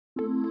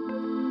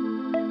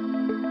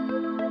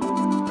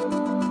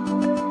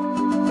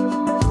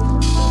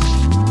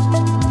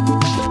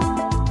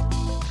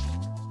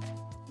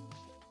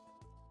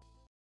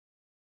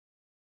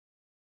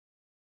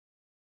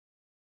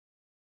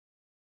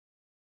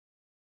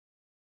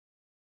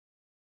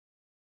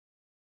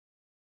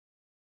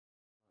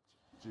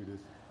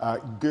Judith.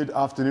 Good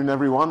afternoon,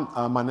 everyone.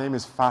 My name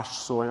is Fash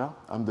Sawyerr.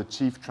 I'm the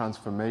Chief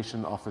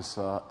Transformation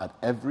Officer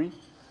at Evri.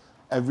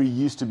 Evri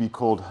used to be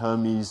called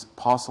Hermes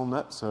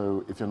ParcelNet,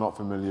 so if you're not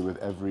familiar with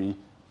Evri,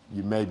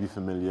 you may be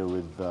familiar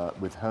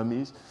with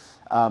Hermes.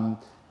 And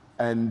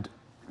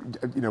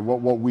you know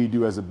what we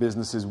do as a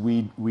business is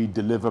we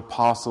deliver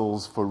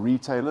parcels for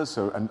retailers.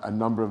 So a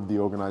number of the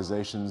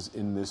organizations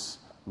in this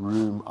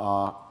room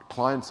are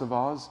clients of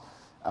ours.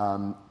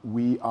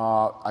 We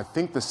are, I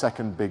think, the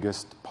second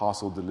biggest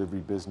parcel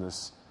delivery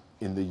business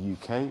in the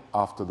UK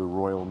after the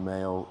Royal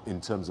Mail in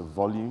terms of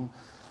volume.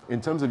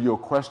 In terms of your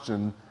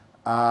question,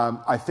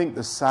 I think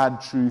the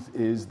sad truth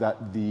is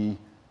that the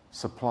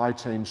supply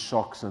chain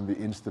shocks and the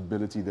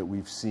instability that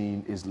we've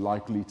seen is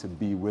likely to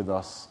be with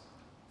us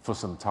for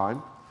some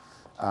time.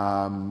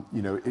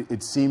 You know,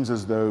 it seems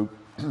as though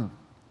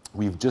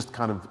we've just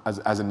kind of,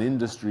 as an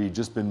industry,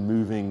 just been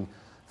moving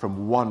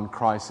from one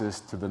crisis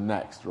to the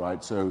next,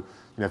 right? So,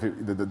 you know,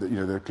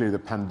 clearly the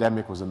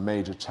pandemic was a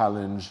major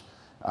challenge,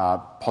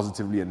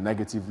 positively and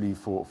negatively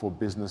for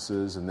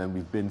businesses, and then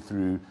we've been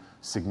through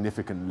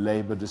significant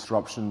labor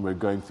disruption. We're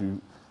going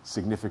through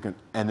significant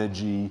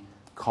energy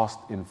cost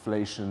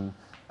inflation.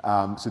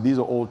 So these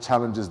are all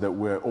challenges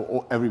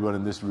that everyone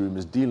in this room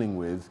is dealing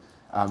with.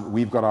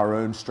 We've got our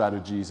own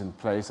strategies in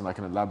place, and I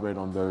can elaborate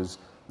on those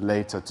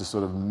later to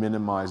sort of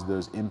minimize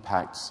those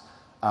impacts.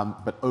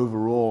 But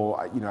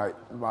overall, you know,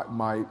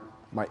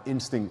 my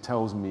instinct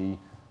tells me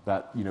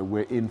that, you know,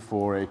 we're in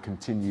for a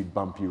continued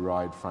bumpy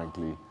ride,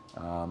 frankly.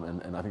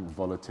 And I think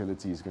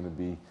volatility is going to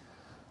be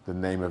the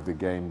name of the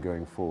game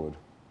going forward.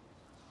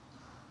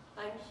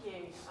 Thank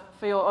you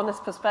for your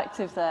honest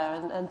perspective there.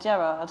 And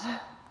Gerard.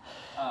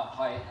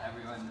 Hi,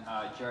 everyone.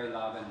 Gerard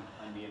Lavin.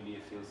 I'm the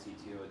EMEA field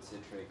CTO at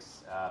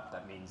Citrix.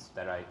 That means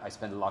that I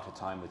spend a lot of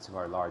time with some of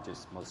our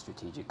largest, most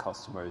strategic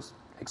customers,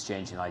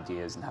 exchanging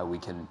ideas and how we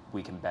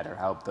can better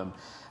help them.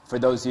 For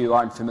those of you who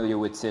aren't familiar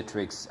with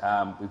Citrix,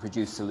 we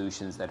produce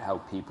solutions that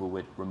help people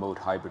with remote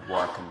hybrid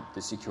work and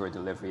the secure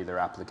delivery of their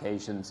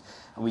applications.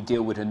 And we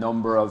deal with a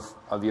number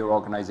of your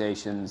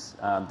organizations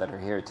that are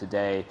here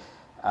today.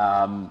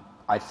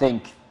 I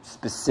think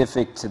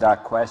specific to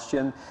that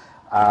question,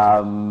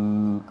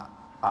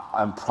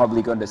 I'm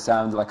probably going to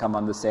sound like I'm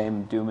on the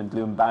same doom and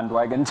gloom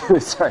bandwagon to a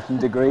certain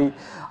degree.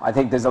 I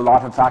think there's a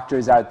lot of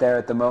factors out there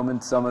at the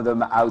moment, some of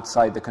them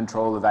outside the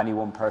control of any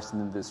one person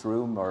in this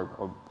room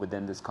or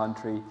within this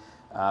country.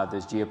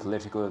 There's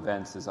geopolitical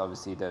events. There's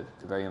obviously the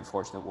very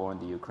unfortunate war in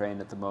the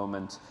Ukraine at the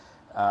moment.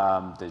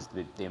 There's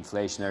the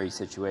inflationary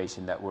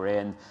situation that we're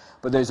in.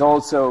 But there's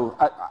also,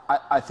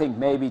 I think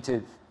maybe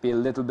to be a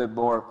little bit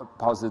more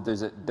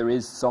positive, there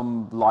is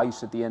some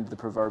light at the end of the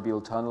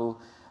proverbial tunnel.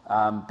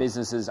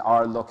 Businesses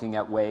are looking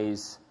at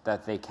ways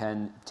that they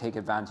can take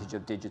advantage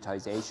of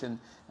digitization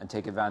and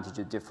take advantage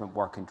of different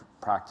working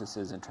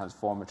practices and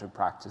transformative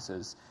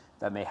practices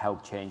that may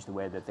help change the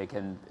way that they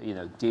can, you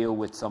know, deal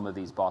with some of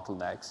these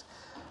bottlenecks.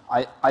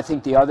 I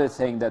think the other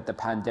thing that the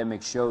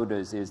pandemic showed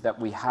us is that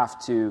we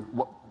have to,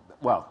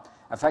 well,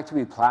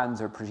 effectively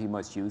plans are pretty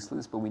much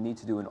useless, but we need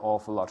to do an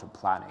awful lot of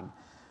planning,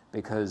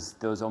 because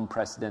those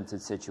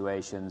unprecedented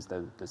situations,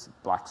 the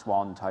black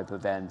swan type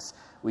events,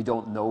 we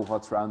don't know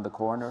what's around the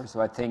corner. So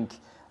I think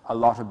a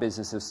lot of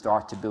businesses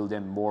start to build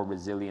in more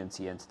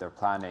resiliency into their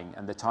planning.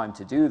 And the time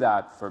to do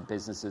that for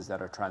businesses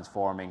that are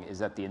transforming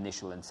is at the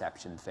initial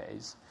inception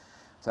phase.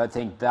 So I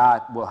think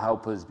that will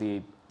help us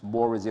be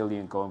more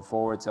resilient going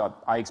forward. So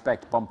I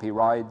expect bumpy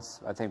rides.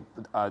 I think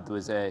there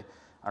was an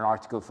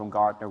article from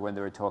Gartner when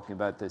they were talking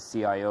about the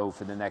CIO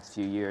for the next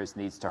few years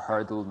needs to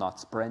hurdle, not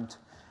sprint.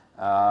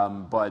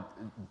 But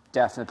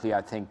definitely,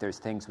 I think there's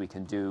things we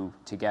can do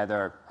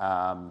together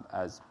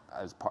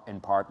in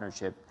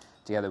partnership,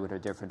 together with our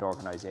different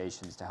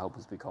organizations, to help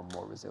us become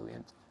more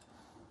resilient.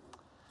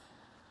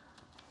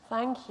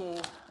 Thank you.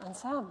 And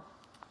Sam?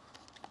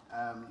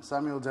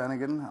 Samuel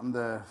Dennigan. I'm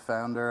the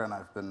founder, and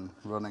I've been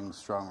running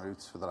Strong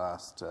Roots for the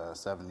last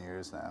 7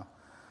 years now.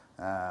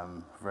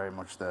 Very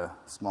much the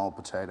small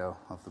potato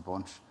of the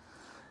bunch.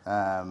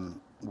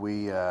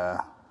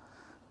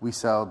 We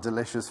sell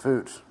delicious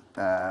food.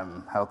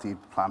 Healthy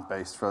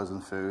plant-based frozen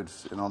food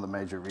in all the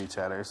major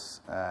retailers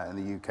in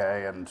the UK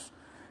and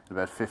in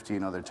about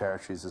 15 other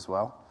territories as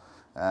well.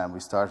 We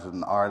started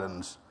in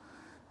Ireland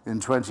in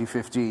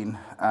 2015,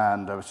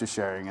 and I was just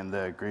sharing in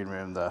the green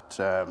room that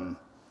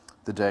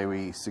the day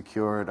we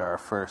secured our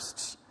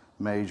first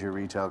major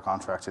retail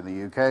contract in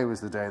the UK was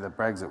the day that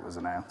Brexit was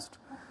announced.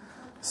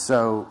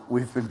 So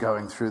we've been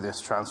going through this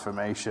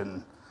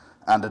transformation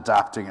and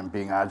adapting and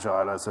being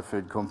agile as a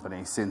food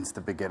company since the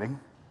beginning.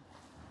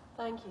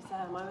 Thank you,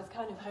 Sam. I was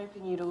kind of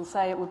hoping you'd all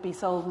say it would be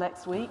solved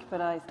next week,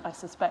 but I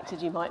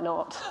suspected you might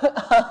not.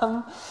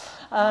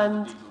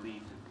 And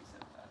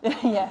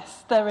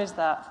yes, there is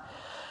that.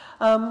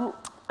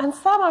 And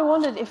Sam, I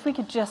wondered if we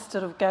could just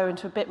sort of go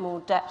into a bit more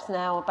depth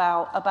now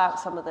about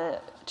some of the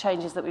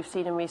changes that we've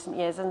seen in recent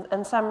years.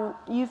 And Sam,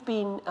 you've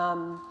been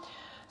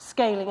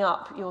scaling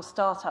up your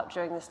startup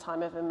during this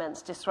time of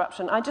immense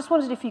disruption. I just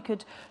wondered if you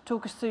could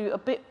talk us through a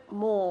bit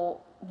more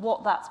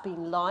what that's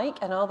been like,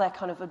 and are there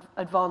kind of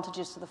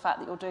advantages to the fact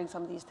that you're doing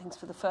some of these things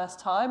for the first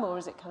time, or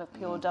is it kind of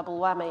pure double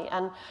whammy?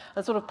 And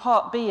sort of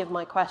part B of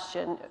my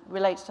question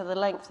relates to the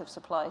length of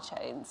supply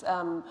chains.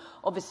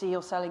 Obviously,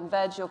 you're selling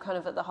veg, you're kind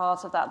of at the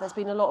heart of that. There's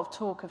been a lot of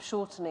talk of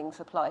shortening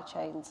supply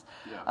chains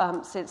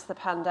since the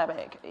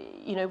pandemic.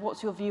 You know,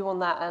 what's your view on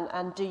that,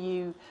 and do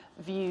you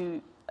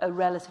view a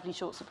relatively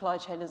short supply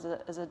chain as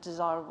a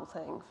desirable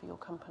thing for your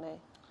company?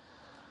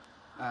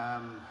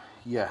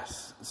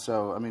 Yes.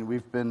 So, I mean,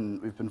 we've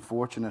been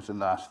fortunate in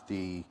that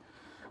the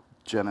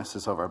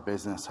genesis of our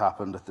business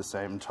happened at the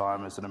same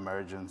time as an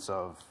emergence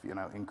of, you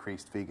know,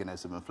 increased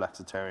veganism and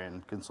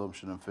flexitarian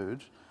consumption of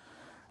food,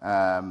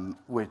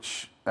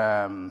 which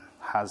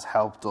has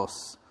helped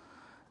us,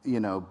 you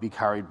know, be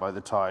carried by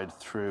the tide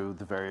through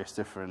the various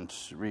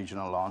different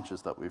regional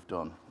launches that we've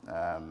done.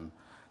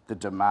 The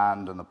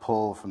demand and the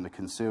pull from the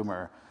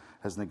consumer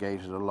has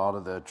negated a lot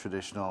of the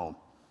traditional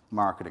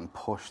marketing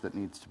push that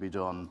needs to be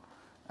done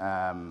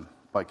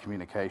by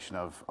communication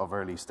of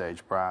early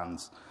stage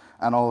brands,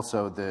 and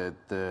also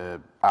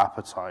the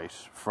appetite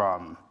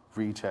from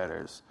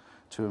retailers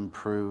to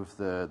improve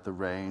the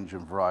range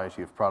and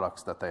variety of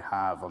products that they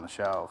have on the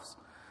shelves.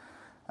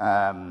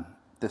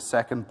 The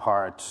second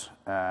part,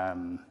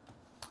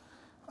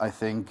 I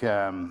think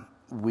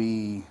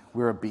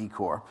we're a B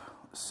Corp,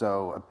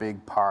 so a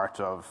big part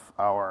of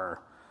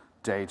our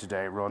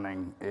day-to-day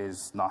running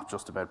is not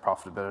just about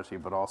profitability,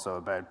 but also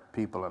about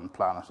people and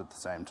planet at the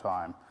same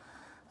time.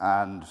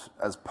 And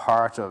as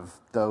part of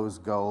those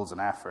goals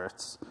and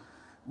efforts,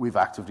 we've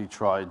actively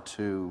tried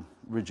to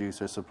reduce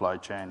our supply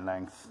chain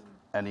length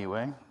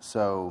anyway.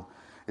 So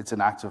it's an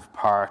active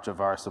part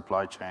of our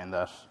supply chain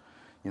that,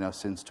 you know,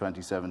 since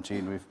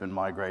 2017, we've been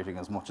migrating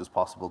as much as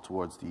possible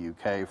towards the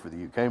UK for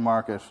the UK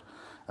market.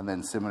 And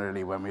then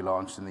similarly, when we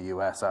launched in the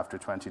US after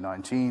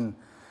 2019,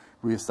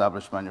 we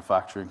established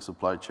manufacturing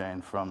supply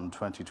chain from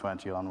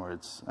 2020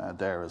 onwards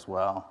there as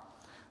well.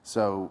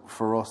 So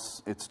for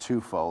us, it's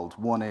twofold.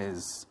 One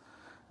is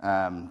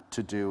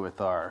to do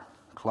with our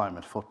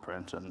climate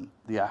footprint and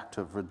the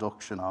active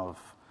reduction of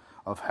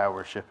how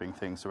we're shipping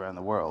things around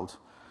the world.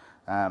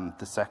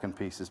 The second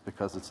piece is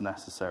because it's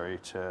necessary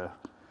to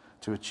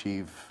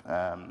achieve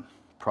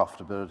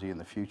profitability in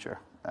the future,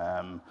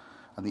 and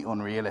the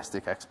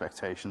unrealistic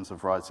expectations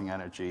of rising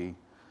energy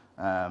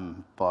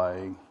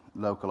by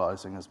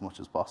localizing as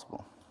much as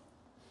possible.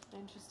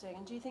 Interesting.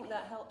 And do you think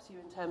that helps you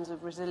in terms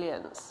of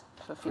resilience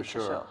for future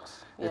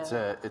shocks?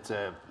 Yeah. It's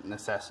a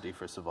necessity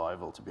for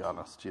survival, to be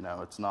honest. You know,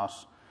 it's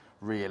not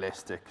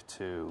realistic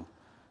to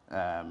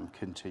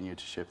continue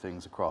to ship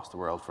things across the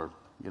world for,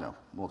 you know,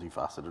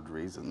 multifaceted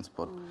reasons,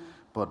 but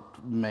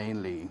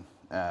mainly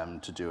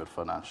to do with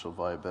financial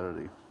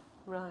viability.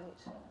 Right.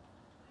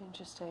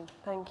 Interesting.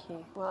 Thank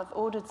you. Well, I've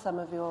ordered some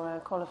of your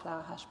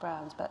cauliflower hash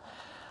browns, but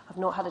I've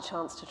not had a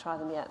chance to try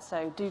them yet,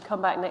 so do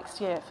come back next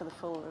year for the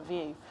full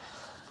review.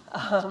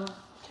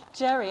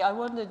 Jerry, I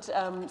wondered,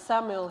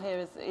 Samuel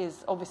here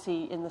is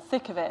obviously in the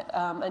thick of it,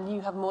 and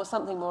you have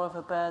something more of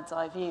a bird's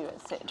eye view at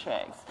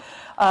Citrix.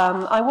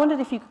 I wondered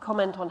if you could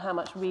comment on how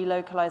much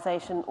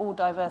relocalization or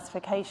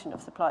diversification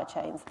of supply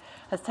chains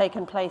has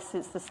taken place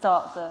since the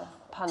start of the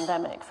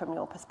pandemic from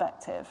your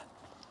perspective,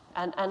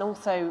 and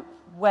also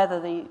whether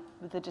the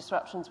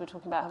disruptions we're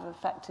talking about have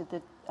affected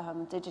the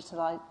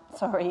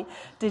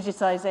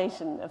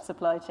digitization of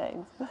supply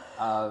chains.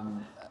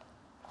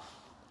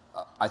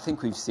 I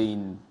think we've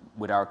seen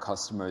with our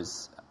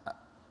customers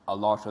a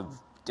lot of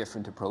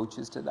different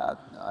approaches to that.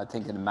 I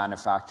think in the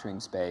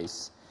manufacturing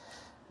space,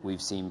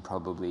 we've seen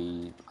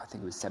probably, I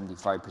think it was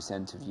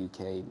 75% of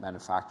UK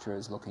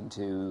manufacturers looking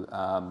to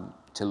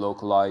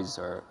localize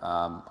or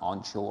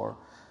onshore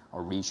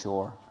or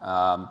reshore.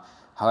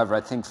 However,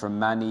 I think for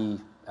many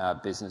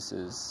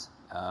businesses,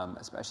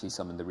 especially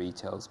some in the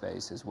retail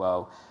space as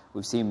well,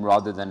 we've seen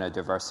rather than a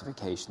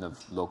diversification of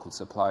local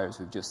suppliers,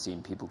 we've just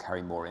seen people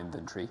carry more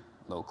inventory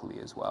locally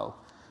as well.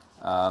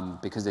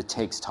 Because it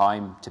takes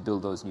time to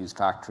build those new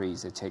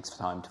factories, it takes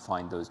time to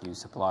find those new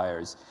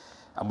suppliers.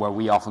 And where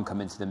we often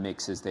come into the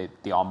mix is the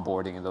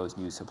onboarding of those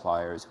new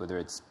suppliers, whether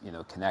it's, you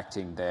know,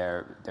 connecting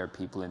their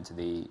people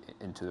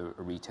into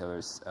a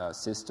retailer's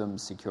system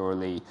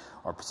securely,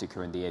 or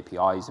securing the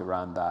APIs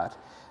around that.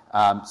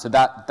 So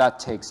that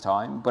takes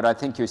time. But I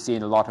think you're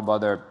seeing a lot of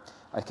other,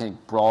 I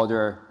think,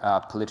 broader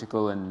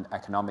political and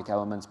economic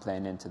elements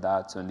playing into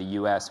that. So in the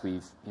US,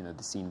 we've, you know,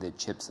 seen the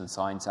Chips and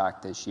Science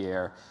Act this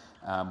year,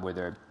 where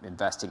they're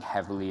investing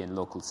heavily in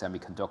local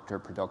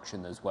semiconductor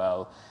production as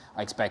well.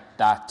 I expect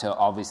that to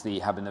obviously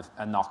have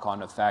a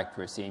knock-on effect.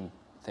 We're seeing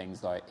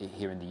things like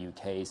here in the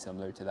UK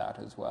similar to that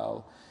as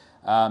well.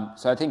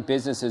 So I think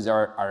businesses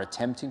are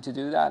attempting to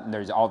do that, and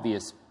there's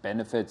obvious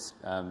benefits.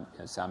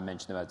 Sam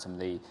mentioned about some of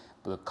the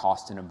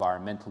cost and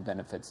environmental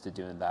benefits to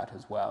doing that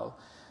as well.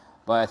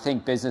 But I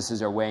think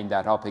businesses are weighing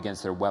that up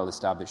against their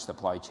well-established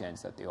supply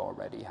chains that they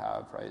already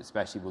have, right?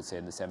 Especially, we'll say,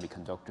 in the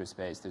semiconductor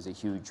space, there's a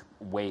huge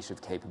weight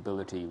of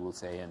capability, we'll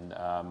say,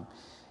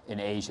 in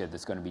Asia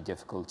that's going to be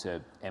difficult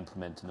to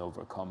implement and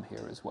overcome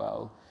here as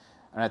well.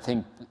 And I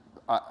think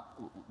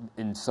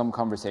in some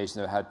conversations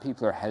I've had,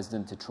 people are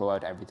hesitant to throw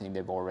out everything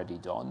they've already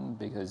done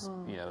because,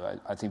 you know,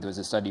 I think there was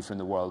a study from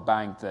the World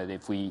Bank that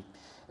if we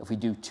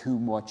do too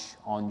much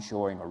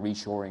onshoring or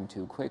reshoring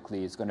too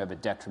quickly, it's going to have a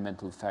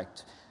detrimental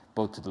effect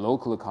both to the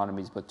local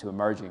economies but to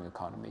emerging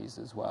economies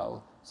as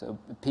well. So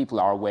people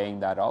are weighing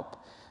that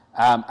up.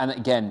 And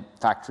again,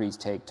 factories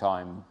take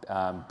time,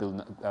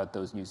 building out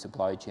those new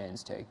supply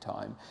chains take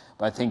time.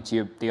 But I think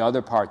the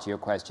other part to your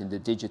question, the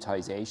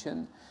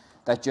digitization,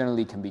 that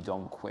generally can be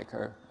done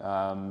quicker,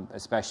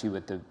 especially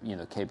with the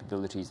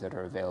capabilities that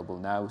are available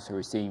now. So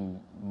we're seeing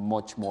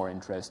much more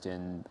interest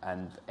in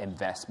and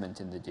investment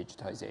in the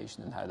digitization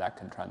and how that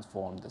can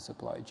transform the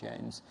supply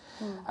chains.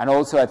 And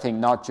also, I think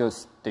not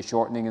just the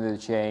shortening of the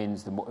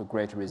chains, the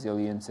greater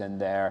resilience in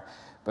there,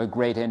 but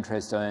great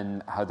interest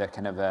in how that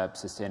can have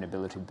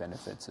sustainability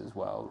benefits as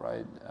well,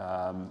 right?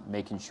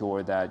 Making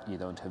sure that you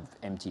don't have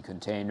empty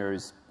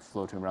containers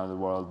floating around the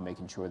world,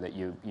 making sure that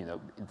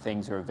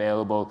things are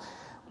available,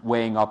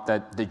 weighing up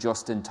that the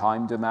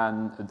just-in-time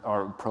demand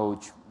or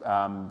approach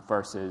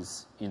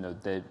versus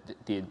the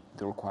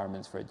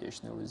requirements for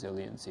additional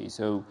resiliency.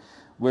 So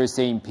we're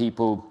seeing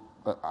people,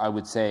 I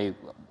would say,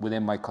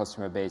 within my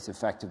customer base,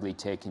 effectively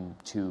taking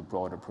two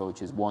broad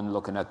approaches. One,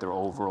 looking at their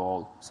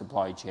overall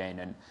supply chain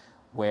and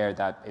where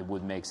that it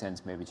would make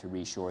sense maybe to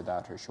reshore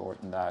that or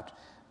shorten that,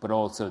 but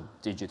also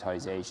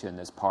digitization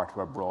as part of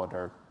a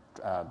broader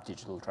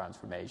digital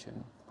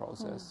transformation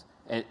process.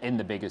 In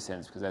the biggest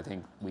sense, because I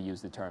think we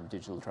use the term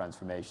digital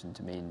transformation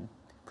to mean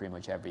pretty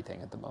much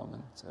everything at the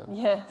moment. So,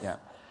 yes. Yeah.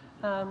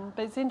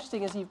 But it's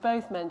interesting, as you've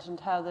both mentioned,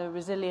 how the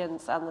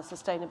resilience and the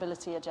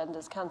sustainability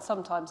agendas can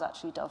sometimes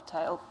actually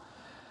dovetail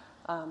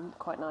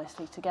quite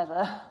nicely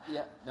together.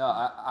 Yeah,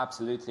 no,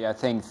 absolutely. I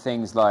think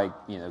things like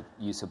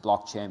use of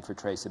blockchain for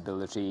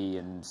traceability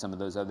and some of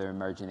those other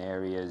emerging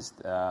areas,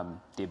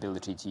 the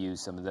ability to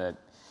use some of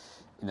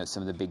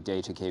the big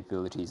data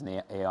capabilities and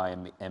the AI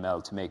and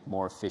ML to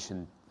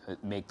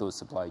make those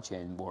supply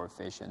chains more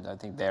efficient. I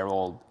think they're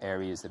all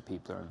areas that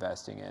people are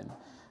investing in.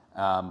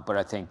 But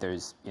I think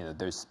there's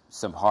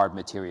some hard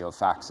material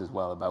facts as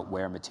well about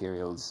where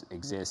materials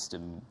exist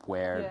and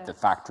where the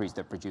factories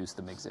that produce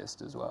them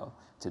exist as well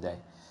today.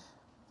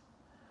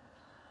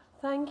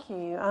 Thank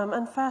you.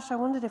 And Fash, I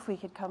wondered if we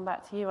could come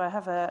back to you. I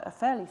have a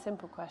fairly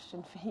simple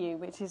question for you,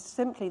 which is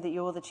simply that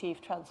you're the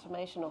Chief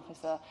Transformation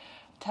Officer.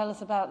 Tell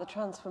us about the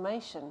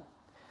transformation.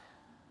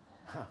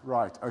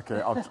 Right.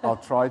 Okay. I'll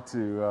try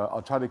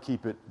to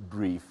keep it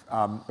brief.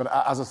 But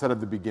as I said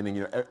at the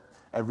beginning,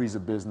 Evri's a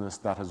business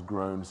that has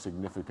grown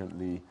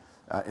significantly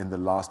in the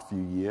last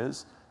few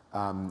years.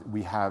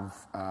 We have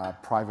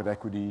private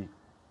equity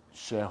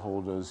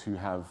shareholders who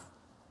have,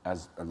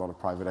 as a lot of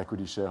private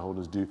equity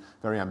shareholders do,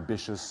 very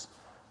ambitious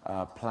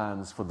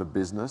plans for the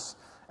business.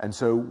 And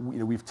so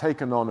we've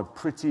taken on a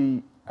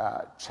pretty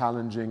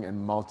challenging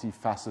and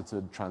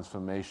multifaceted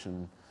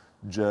transformation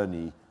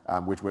journey,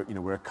 which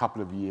we're a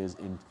couple of years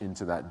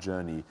into that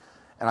journey.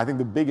 And I think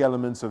the big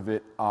elements of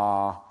it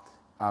are,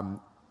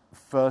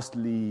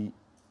 firstly,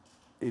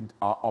 in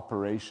our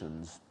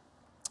operations.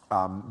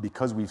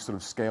 Because we've sort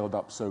of scaled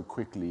up so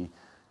quickly,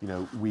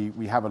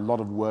 we have a lot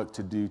of work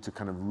to do to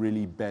kind of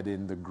really bed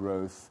in the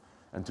growth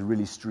and to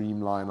really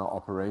streamline our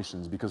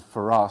operations. Because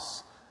for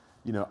us,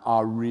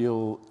 our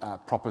real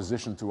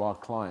proposition to our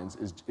clients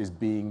is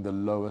being the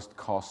lowest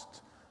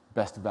cost,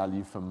 best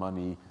value for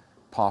money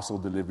parcel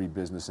delivery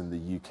business in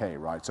the UK,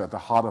 right? So at the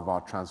heart of our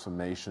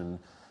transformation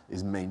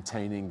is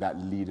maintaining that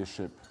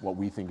leadership, what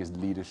we think is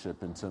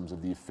leadership in terms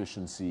of the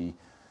efficiency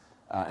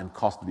and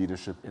cost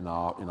leadership in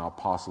our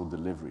parcel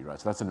delivery,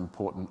 right? So that's an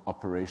important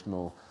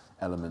operational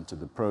element to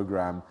the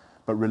program.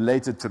 But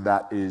related to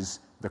that is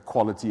the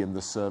quality and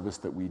the service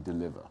that we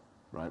deliver,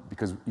 right?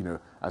 Because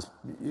as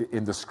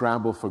in the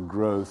scramble for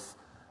growth,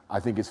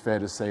 I think it's fair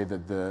to say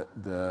that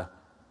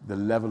the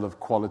level of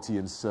quality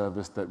and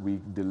service that we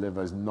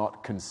deliver is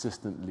not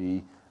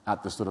consistently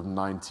at the sort of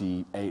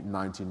 98,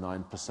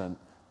 99%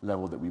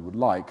 level that we would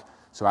like.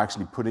 So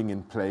actually putting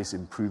in place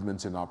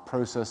improvements in our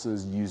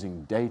processes,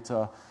 using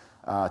data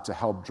to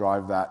help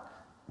drive that,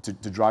 to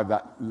drive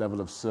that level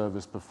of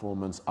service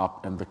performance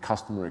up and the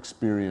customer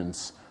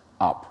experience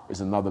up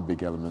is another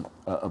big element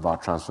of our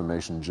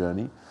transformation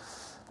journey.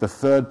 The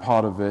third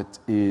part of it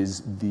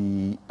is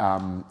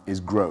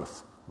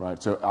growth.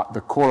 Right, so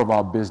the core of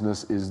our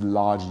business is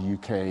large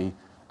UK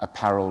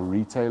apparel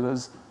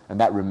retailers, and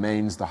that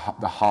remains the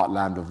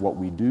heartland of what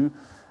we do.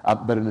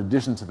 But in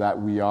addition to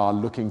that, we are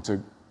looking to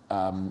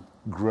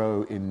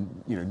grow in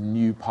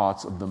new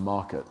parts of the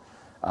market.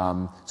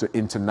 So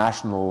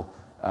international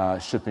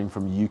shipping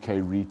from UK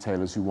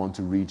retailers who want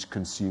to reach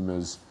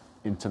consumers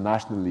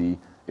internationally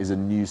is a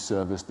new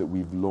service that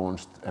we've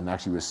launched, and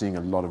actually we're seeing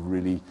a lot of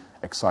really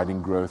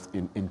exciting growth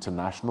in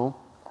international.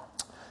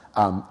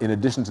 In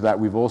addition to that,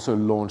 we've also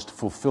launched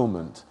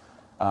fulfillment,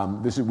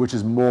 which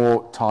is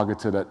more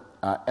targeted at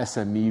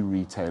SME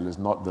retailers,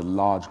 not the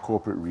large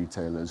corporate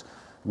retailers,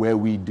 where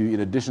we do, in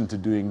addition to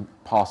doing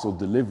parcel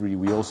delivery,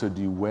 we also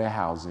do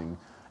warehousing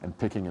and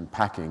picking and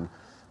packing,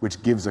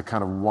 which gives a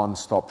kind of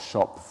one-stop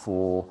shop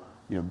for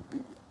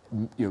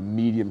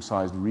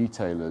medium-sized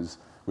retailers,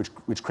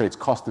 which creates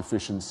cost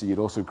efficiency. It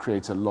also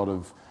creates a lot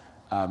of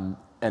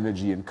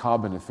energy and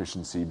carbon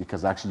efficiency,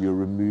 because actually you're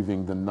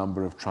removing the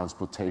number of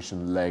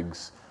transportation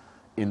legs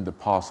in the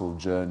parcel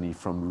journey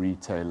from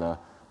retailer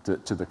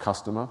to the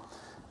customer.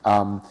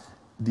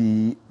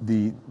 The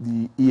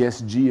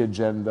ESG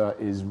agenda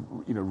is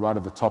right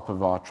at the top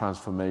of our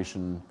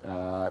transformation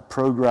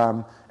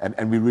program,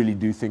 and we really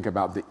do think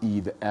about the E,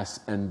 the S,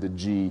 and the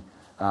G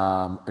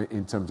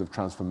in terms of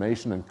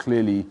transformation. And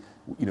clearly,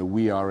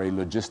 we are a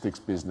logistics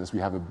business. We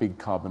have a big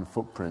carbon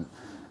footprint,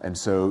 and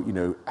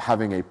so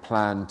having a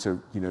plan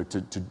to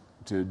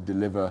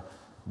deliver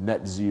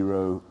net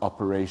zero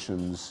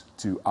operations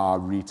to our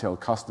retail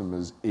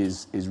customers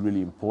is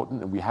really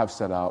important, and we have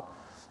set out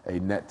a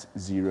net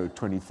zero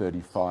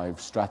 2035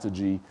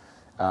 strategy.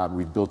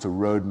 We've built a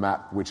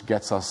roadmap which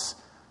gets us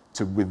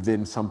to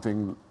within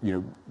something,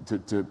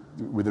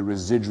 with a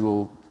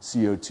residual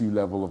CO2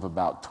 level of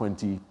about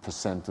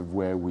 20% of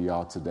where we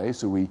are today.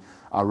 So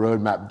our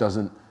roadmap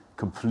doesn't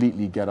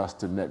completely get us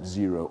to net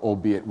zero,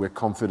 albeit we're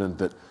confident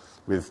that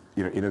with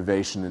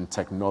innovation and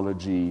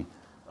technology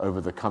over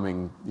the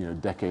coming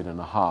decade and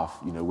a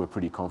half, we're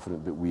pretty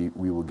confident that we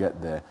will get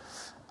there.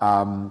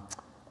 And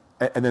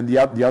then the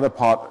other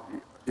part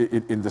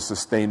in the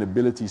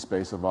sustainability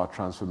space of our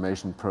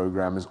transformation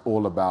program is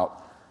all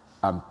about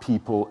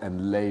people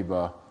and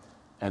labor,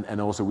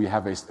 and also we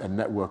have a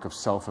network of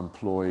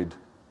self-employed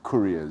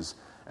couriers,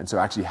 and so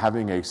actually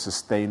having a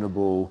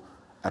sustainable,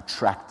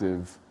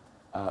 attractive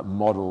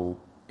model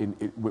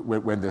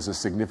when there's a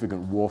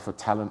significant war for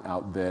talent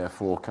out there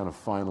for kind of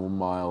final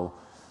mile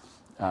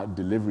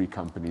delivery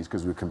companies,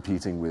 because we're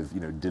competing with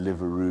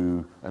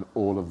Deliveroo and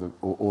all of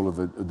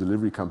the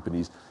delivery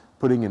companies.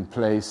 Putting in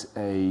place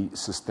a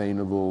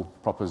sustainable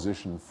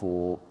proposition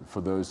for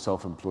those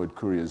self-employed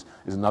couriers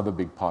is another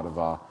big part of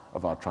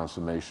our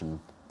transformation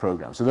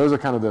program. So those are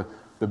kind of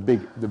the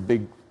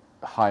big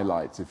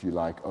highlights, if you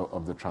like,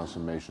 of the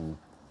transformation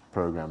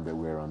program that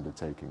we're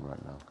undertaking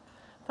right now.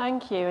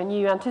 Thank you. And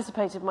you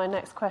anticipated my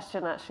next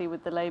question, actually,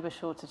 with the labour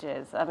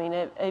shortages. I mean,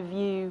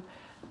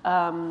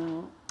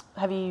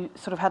 have you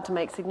sort of had to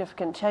make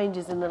significant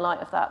changes in the light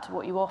of that to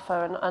what you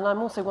offer? And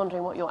I'm also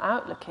wondering what your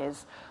outlook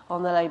is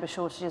on the labour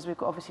shortages.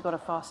 We've obviously got a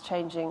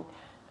fast-changing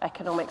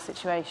economic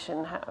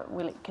situation.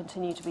 Will it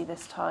continue to be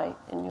this tight,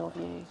 in your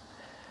view?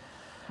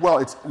 Well,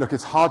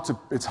 it's hard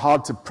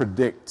to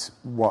predict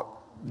what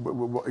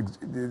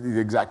the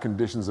exact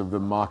conditions of the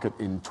market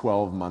in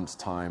 12 months'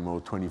 time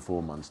or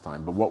 24 months'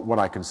 time. But what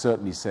I can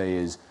certainly say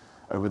is,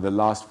 over the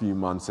last few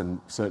months and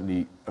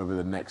certainly over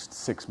the next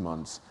 6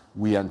 months,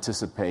 we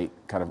anticipate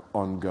kind of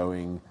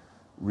ongoing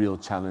real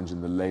challenge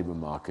in the labor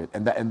market,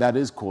 and that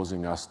is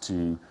causing us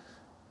to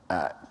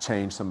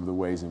change some of the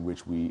ways in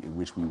which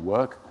we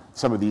work.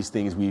 Some of these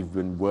things we've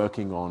been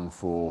working on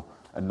for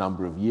a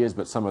number of years,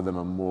 but some of them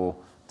are more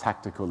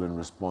tactical in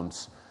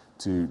response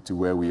to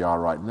where we are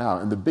right now.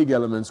 And the big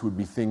elements would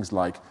be things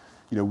like,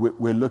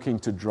 we're looking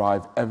to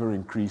drive ever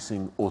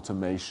increasing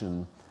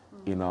automation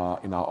in our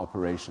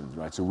operations,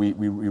 right? So we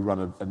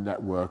run a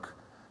network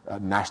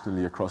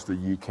nationally across the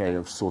UK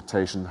of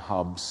sortation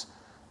hubs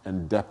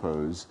and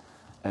depots,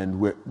 and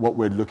what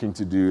we're looking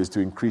to do is to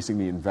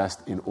increasingly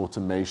invest in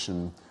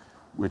automation,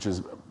 which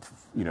is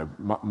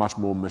much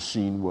more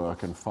machine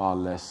work and far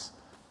less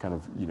kind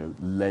of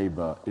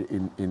labor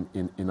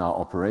in our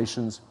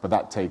operations. But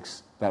that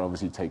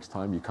obviously takes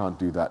time. You can't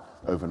do that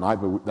overnight,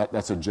 but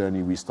that's a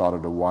journey we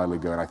started a while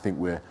ago, and I think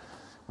we're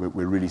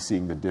really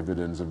seeing the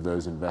dividends of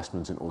those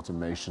investments in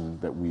automation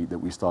that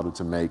we started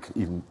to make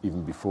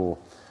even before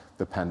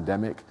the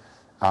pandemic.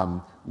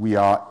 We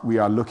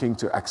are looking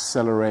to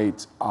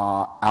accelerate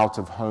our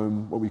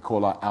out-of-home, what we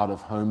call our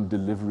out-of-home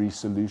delivery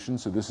solution.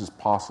 So this is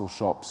parcel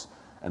shops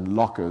and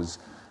lockers,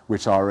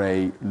 which are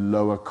a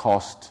lower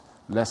cost,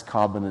 less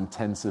carbon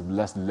intensive,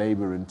 less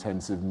labor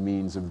intensive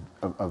means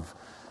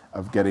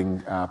of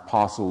getting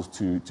parcels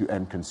to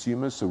end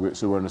consumers. So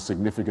we're in a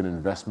significant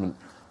investment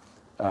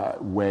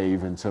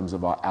wave in terms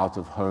of our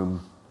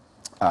out-of-home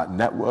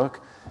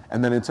network.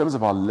 And then in terms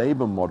of our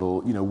labor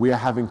model, we're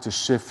having to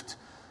shift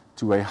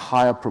to a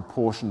higher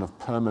proportion of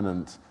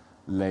permanent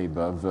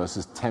labor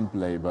versus temp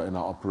labor in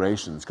our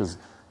operations, because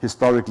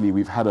historically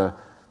we've had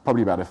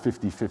probably about a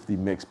 50-50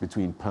 mix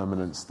between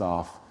permanent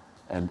staff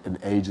and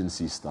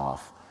agency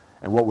staff.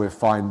 And what we're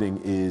finding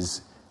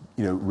is,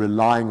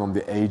 relying on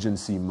the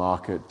agency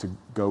market to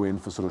go in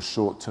for sort of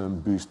short-term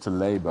boost to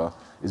labor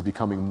is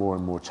becoming more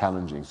and more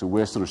challenging. So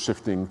we're sort of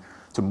shifting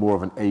to more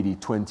of an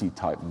 80-20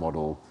 type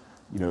model,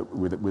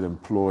 with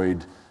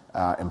employed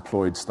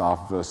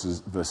staff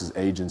versus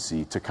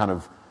agency, to kind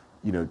of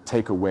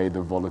take away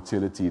the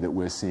volatility that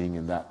we're seeing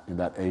in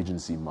that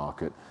agency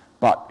market.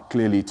 But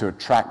clearly, to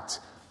attract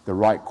the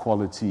right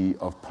quality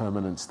of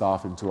permanent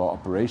staff into our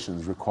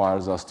operations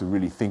requires us to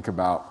really think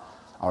about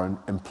our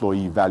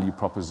employee value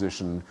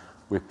proposition.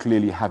 We're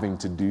clearly having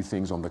to do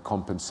things on the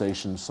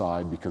compensation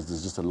side, because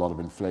there's just a lot of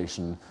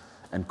inflation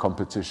and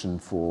competition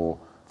for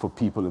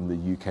people in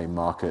the UK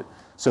market.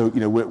 So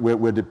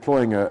we're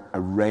deploying a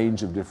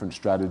range of different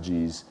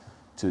strategies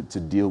to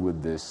deal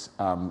with this.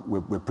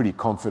 We're pretty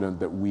confident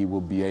that we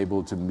will be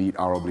able to meet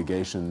our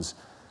obligations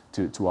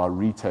to our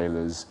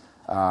retailers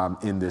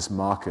in this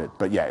market.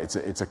 But yeah,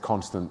 it's a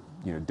constant,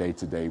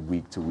 day-to-day,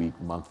 week-to-week,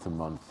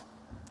 month-to-month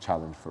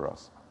challenge for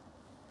us.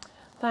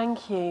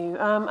 Thank you.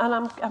 And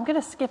I'm going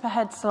to skip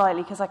ahead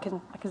slightly because I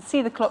can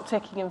see the clock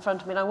ticking in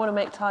front of me, and I want to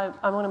make time.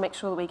 I want to make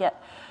sure that we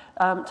get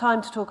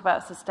time to talk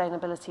about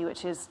sustainability,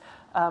 which is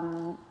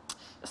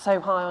so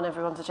high on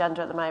everyone's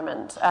agenda at the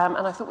moment.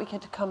 And I thought we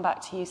could come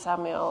back to you,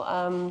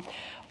 Samuel.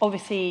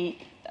 Obviously,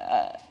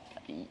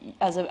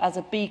 as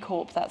a B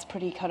Corp, that's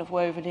pretty kind of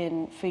woven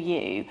in for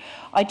you.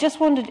 I just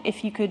wondered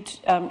if you could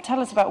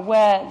tell us about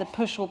where the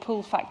push or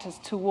pull factors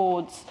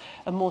towards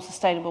a more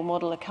sustainable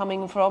model are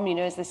coming from.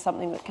 Is this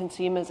something that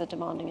consumers are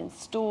demanding in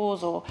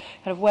stores, or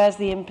kind of where's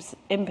the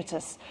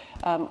impetus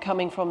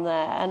coming from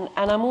there? And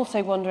I'm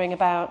also wondering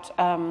about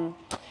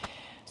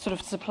sort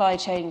of supply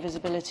chain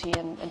visibility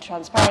and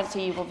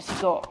transparency. You've obviously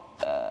got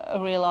a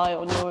real eye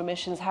on your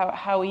emissions.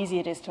 How easy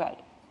it is to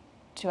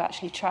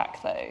actually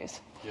track those?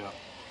 Yeah.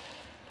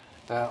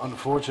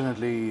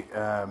 Unfortunately,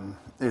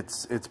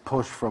 it's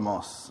push from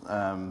us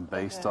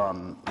based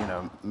on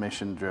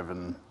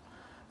mission-driven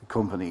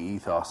company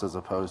ethos, as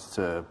opposed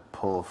to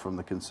pull from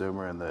the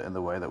consumer in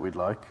the way that we'd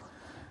like.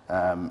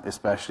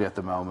 Especially at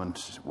the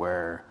moment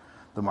where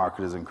the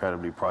market is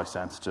incredibly price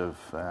sensitive.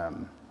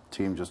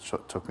 Team just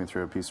took me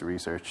through a piece of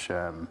research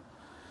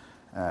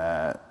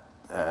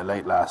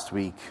late last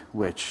week,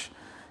 which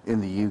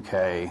in the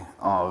UK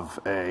of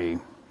a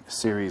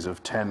series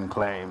of 10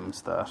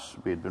 claims that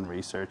we'd been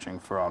researching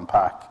for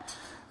Unpack,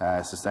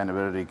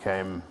 sustainability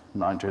came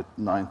 9th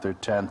or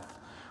 10th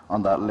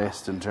on that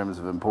list in terms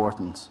of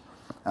importance.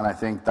 And I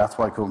think that's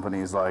why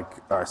companies like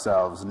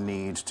ourselves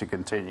need to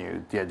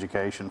continue the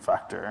education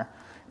factor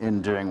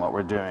in doing what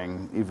we're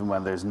doing, even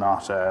when there's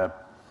not a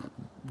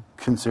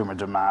consumer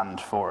demand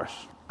for it.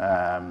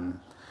 And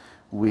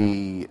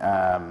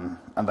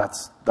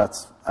that's,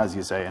 as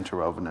you say,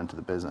 interwoven into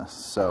the business.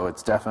 So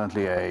it's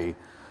definitely a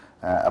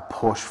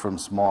push from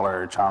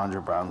smaller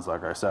challenger brands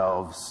like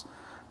ourselves,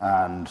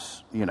 and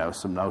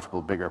some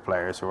notable bigger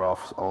players who are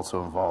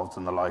also involved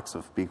in the likes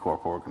of B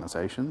Corp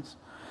organisations.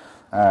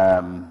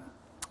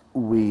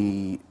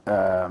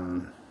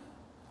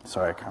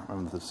 Sorry, I can't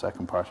remember the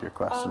second part of your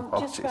question.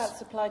 Just about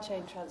supply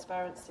chain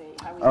transparency.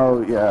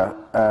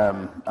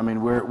 I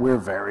mean, we're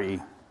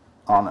very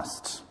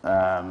honest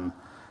and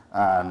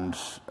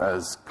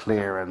as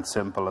clear and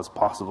simple as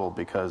possible,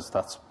 because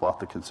that's what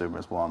the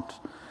consumers want.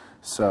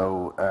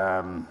 So,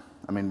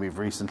 I mean, we've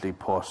recently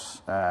put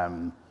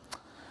our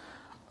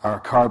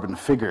carbon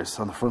figures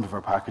on the front of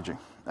our packaging.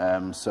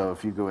 So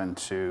if you go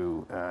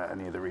into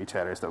any of the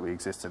retailers that we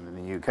exist in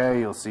the UK,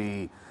 you'll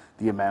see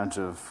the amount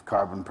of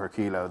carbon per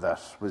kilo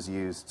that was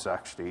used to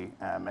actually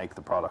make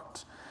the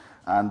product.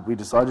 And we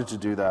decided to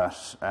do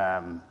that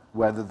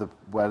whether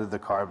the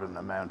carbon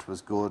amount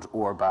was good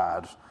or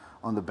bad,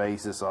 on the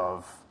basis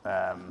of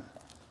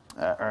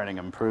earning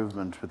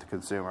improvement with the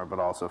consumer, but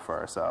also for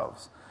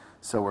ourselves.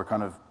 So we're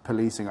kind of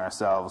policing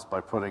ourselves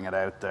by putting it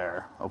out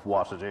there of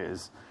what it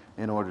is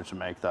in order to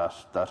make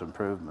that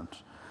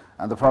improvement.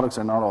 And the products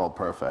are not all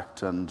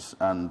perfect, and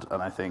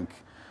I think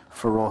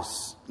for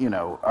us,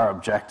 our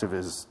objective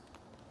is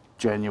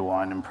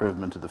genuine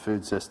improvement of the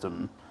food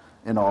system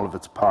in all of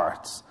its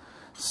parts.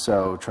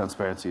 So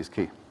transparency is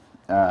key.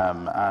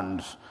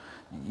 And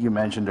you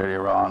mentioned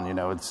earlier on,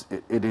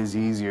 it is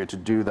easier to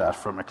do that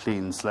from a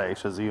clean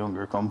slate as a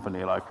younger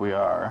company like we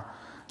are.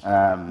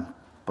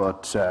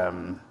 But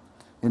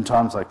in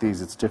times like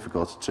these, it's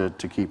difficult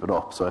to keep it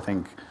up. So I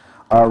think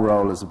our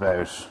role is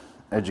about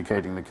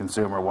educating the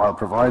consumer while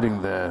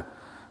providing the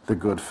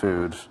good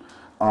food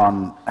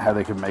on how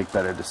they can make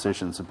better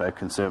decisions about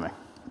consuming,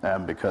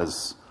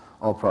 because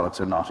all products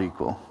are not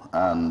equal,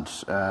 and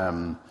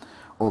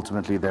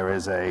ultimately there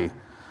is a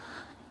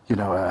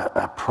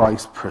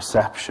price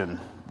perception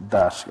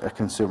that a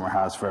consumer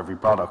has for every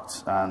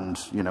product, and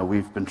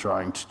we've been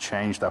trying to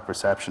change that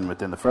perception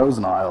within the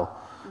frozen aisle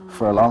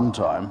for a long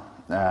time.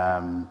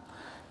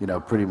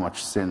 Pretty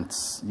much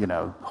since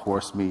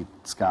horse meat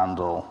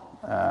scandal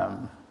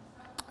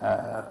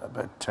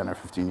about 10 or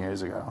 15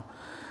 years ago.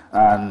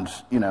 And,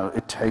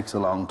 it takes a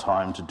long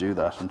time to do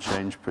that and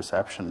change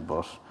perception,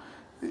 but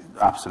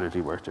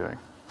absolutely worth doing.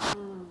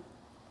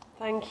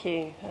 Thank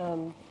you.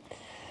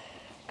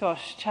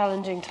 Gosh,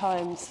 challenging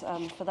times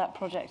for that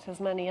project, as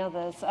many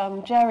others.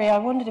 Jerry, I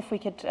wondered if we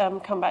could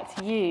come back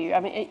to you. I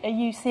mean, are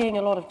you seeing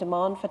a lot of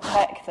demand for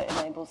tech that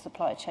enables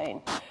supply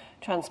chain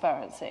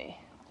transparency?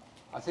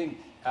 I think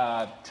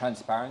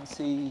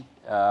transparency,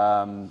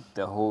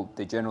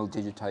 the general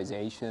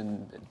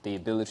digitization, the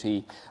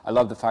ability. I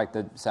love the fact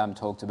that Sam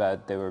talked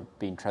about they were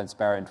being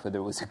transparent, whether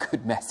it was a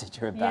good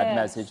message or a bad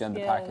message on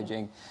the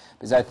packaging,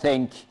 because I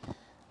think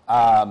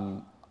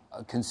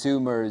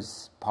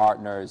consumers,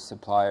 partners,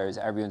 suppliers,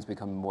 everyone's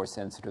becoming more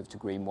sensitive to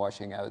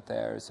greenwashing out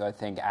there. So I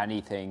think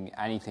anything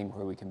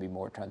where we can be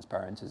more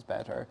transparent is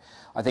better.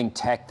 I think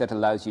tech that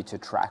allows you to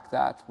track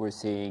that, we're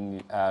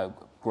seeing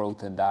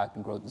growth in that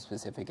and growth in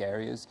specific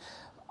areas.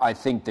 I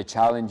think the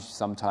challenge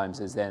sometimes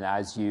is then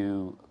as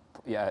you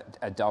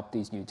adopt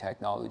these new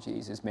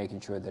technologies is making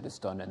sure that it's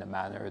done in a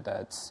manner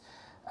that's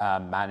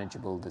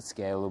manageable, that's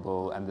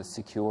scalable, and that's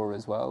secure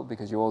as well,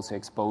 because you're also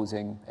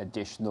exposing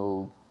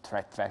additional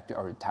threat vector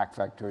or attack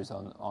vectors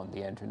on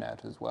the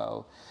internet as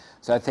well.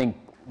 So I think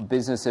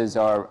businesses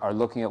are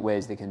looking at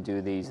ways they can do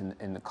these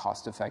in a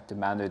cost-effective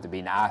manner. They're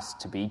being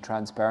asked to be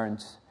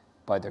transparent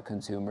by their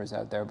consumers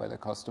out there, by their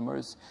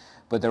customers,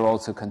 but they're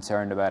also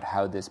concerned about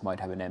how this might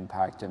have an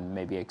impact and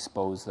maybe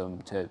expose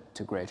them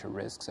to greater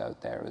risks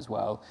out there as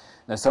well.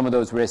 Now, some of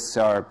those risks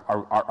are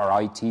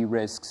IT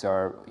risks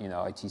or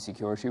IT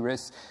security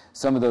risks.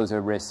 Some of those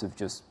are risks of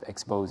just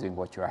exposing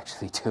what you're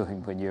actually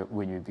doing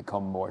when you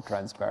become more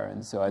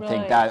transparent. So I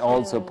think that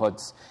also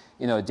puts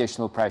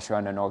additional pressure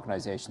on an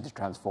organization to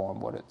transform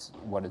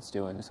what it's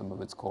doing, some of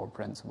its core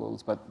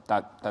principles. But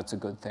that's a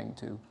good thing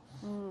too.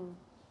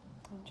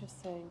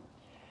 Interesting.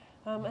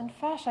 And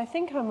Fash, I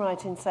think I'm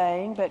right in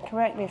saying, but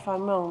correct me if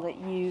I'm wrong,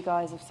 that you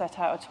guys have set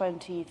out a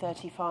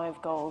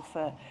 2035 goal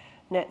for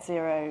net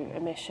zero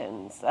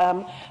emissions.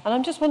 And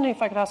I'm just wondering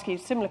if I could ask you a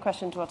similar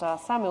question to what I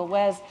asked Samuel.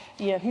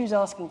 Who's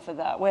asking for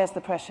that? Where's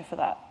the pressure for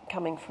that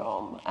coming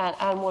from?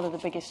 And what are the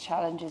biggest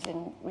challenges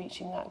in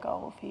reaching that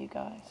goal for you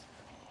guys?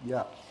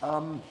 Yeah.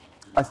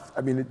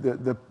 I mean,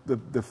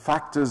 the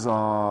factors there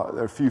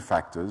are a few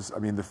factors. I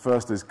mean, the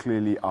first is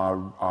clearly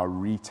our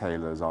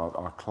retailers,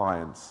 our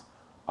clients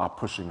are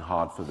pushing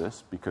hard for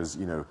this because,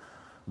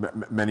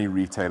 many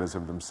retailers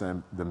have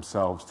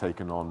themselves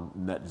taken on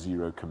net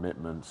zero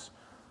commitments.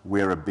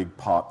 We're a big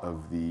part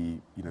of the,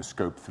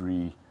 scope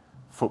 3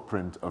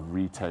 footprint of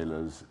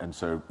retailers. And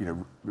so,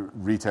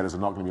 retailers are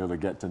not going to be able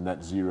to get to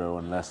net zero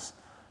unless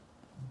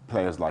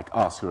players like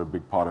us, who are a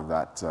big part of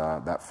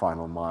that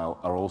final mile,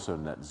 are also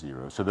net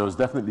zero. So there was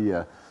definitely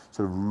a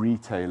sort of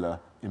retailer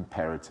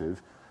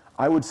imperative.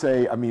 I would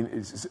say, I mean,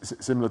 it's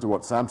similar to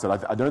what Sam said.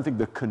 I don't think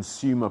the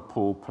consumer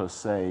pull per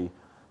se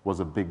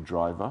was a big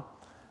driver,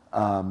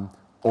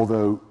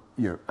 although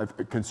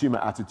consumer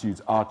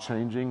attitudes are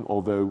changing.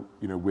 Although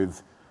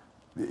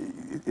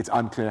it's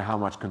unclear how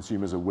much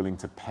consumers are willing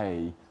to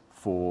pay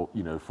for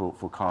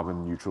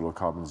carbon neutral or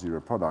carbon zero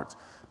products.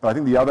 But I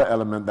think the other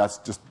element that's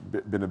just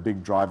been a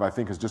big drive, I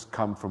think, has just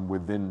come from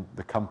within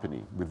the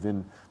company,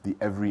 within the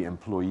Evri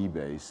employee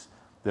base.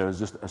 There is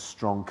just a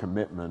strong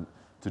commitment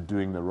to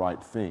doing the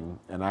right thing.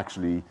 And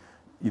actually,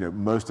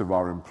 most of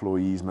our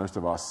employees, most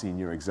of our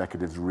senior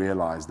executives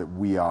realize that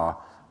we are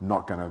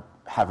not going to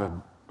have a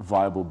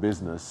viable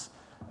business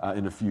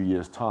in a few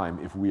years' time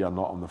if we are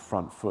not on the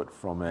front foot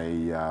from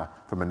a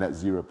net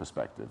zero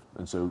perspective.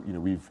 And so,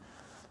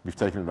 we've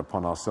taken it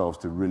upon ourselves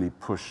to really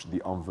push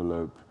the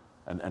envelope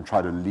and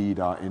try to lead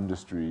our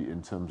industry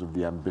in terms of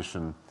the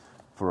ambition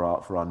for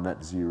our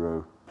net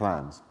zero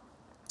plans.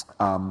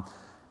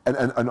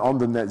 And on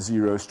the net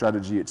zero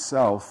strategy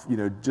itself,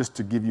 just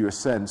to give you a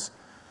sense,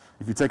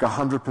 if you take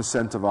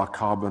 100% of our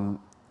carbon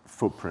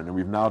footprint, and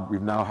we've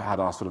now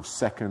had our sort of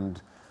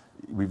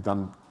we've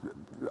done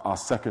our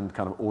second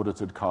kind of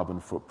audited carbon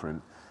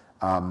footprint.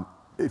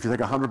 If you take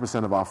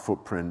 100% of our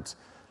footprint,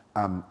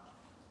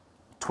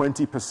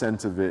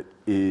 20% of it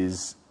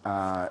is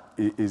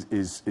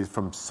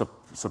from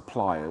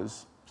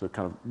suppliers. So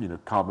kind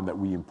of, carbon that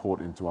we import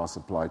into our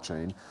supply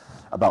chain.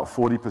 About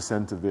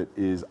 40% of it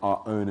is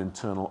our own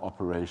internal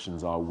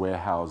operations, our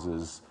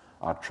warehouses,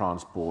 our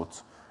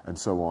transport, and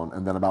so on.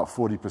 And then about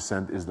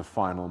 40% is the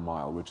final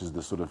mile, which is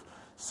the sort of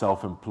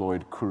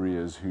self-employed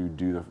couriers who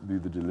do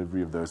the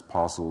delivery of those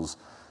parcels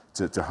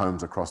to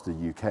homes across the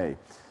UK.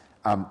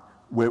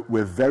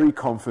 We're very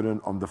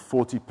confident on the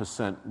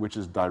 40%, which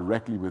is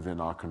directly within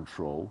our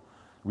control.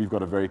 We've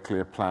got a very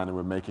clear plan, and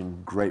we're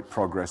making great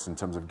progress in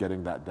terms of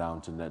getting that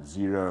down to net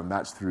zero, and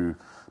that's through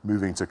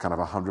moving to kind of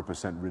 100%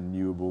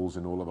 renewables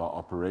in all of our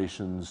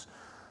operations.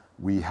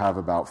 We have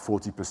about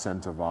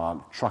 40% of our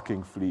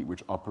trucking fleet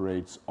which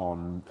operates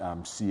on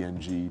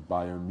CNG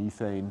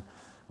biomethane,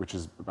 which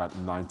is about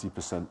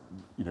 90%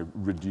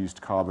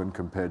 reduced carbon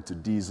compared to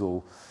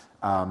diesel.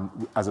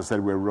 As I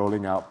said, we're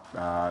rolling out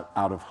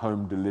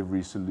out-of-home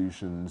delivery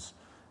solutions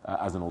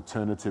as an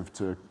alternative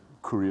to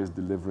couriers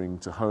delivering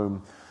to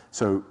home.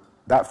 So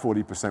that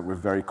 40%, we're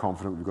very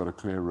confident we've got a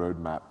clear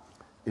roadmap.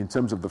 In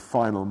terms of the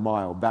final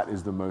mile, that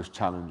is the most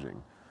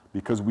challenging.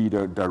 Because we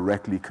don't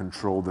directly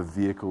control the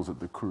vehicles that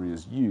the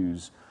couriers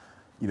use,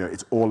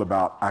 it's all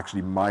about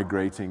actually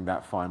migrating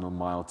that final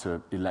mile to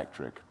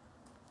electric.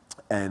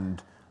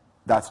 And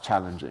that's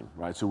challenging,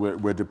 right? So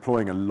we're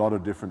deploying a lot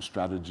of different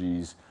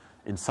strategies.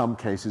 In some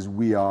cases,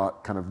 we are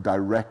kind of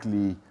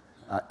directly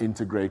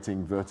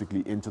integrating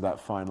vertically into that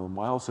final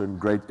mile. So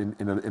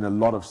in a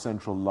lot of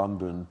central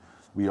London,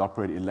 we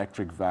operate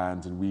electric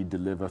vans and we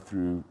deliver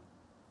through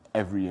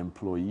Evri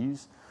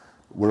employees.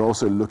 We're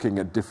also looking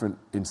at different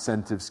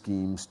incentive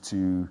schemes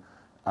to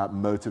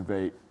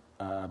motivate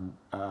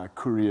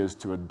couriers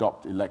to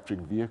adopt electric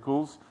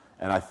vehicles.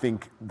 And I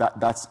think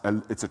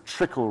it's a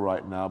trickle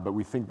right now, but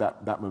we think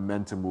that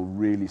momentum will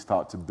really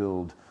start to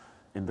build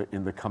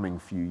in the coming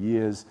few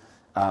years.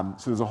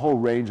 So there's a whole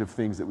range of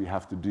things that we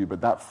have to do,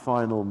 but that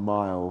final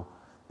mile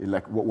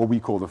what we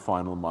call the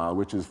final mile,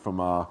 which is from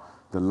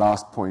the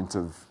last point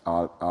of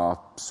our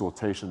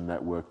sortation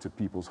network to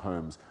people's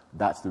homes.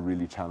 That's the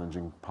really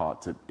challenging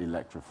part to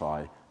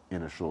electrify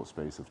in a short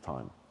space of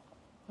time.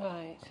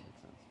 Right.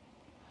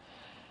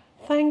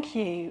 Thank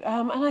you.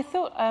 And I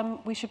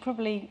thought we should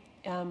probably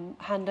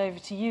hand over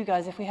to you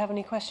guys if we have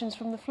any questions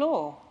from the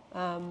floor.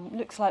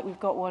 Looks like we've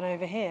got one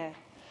over here.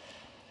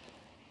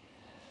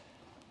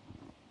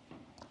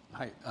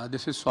 Hi,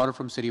 this is Sawyerr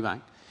from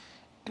Citibank.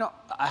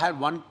 I had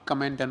one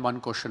comment and one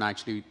question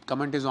actually.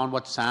 Comment is on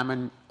what Sam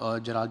and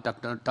Gerard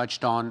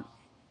touched on,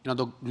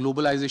 the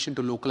globalization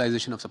to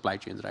localization of supply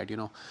chains, right?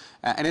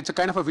 And it's a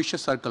kind of a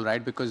vicious circle,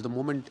 right? Because the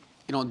moment,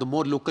 the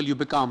more local you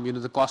become,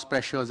 the cost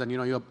pressures and,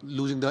 you're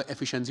losing the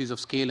efficiencies of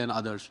scale and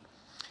others.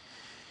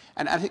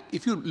 And I think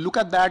if you look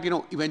at that,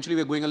 eventually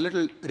we're going a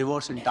little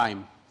reverse in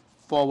time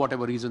for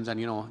whatever reasons and,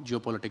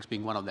 geopolitics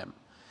being one of them.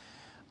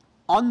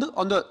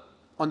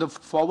 On the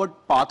forward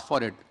path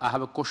for it, I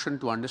have a question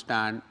to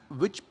understand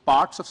which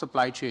parts of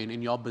supply chain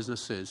in your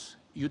businesses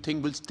you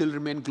think will still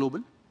remain global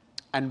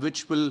and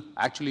which will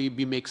actually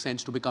make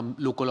sense to become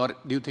local, or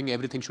do you think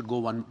everything should go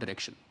one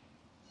direction?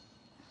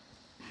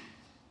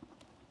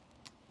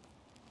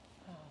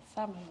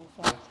 Samuel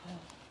first.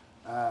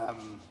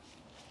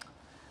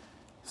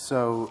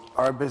 So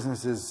our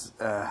business is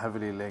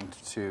heavily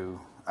linked to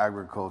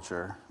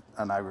agriculture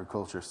and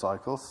agriculture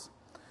cycles,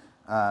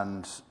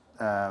 and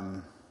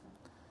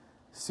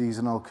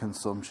seasonal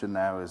consumption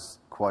now is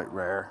quite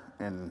rare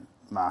in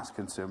mass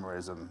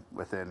consumerism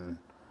within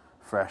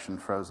fresh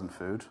and frozen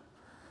food.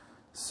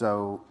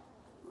 So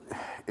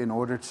in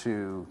order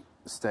to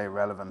stay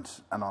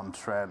relevant and on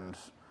trend,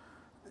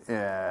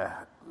 as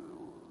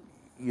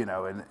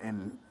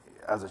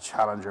a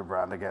challenger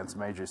brand against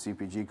major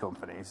CPG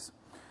companies,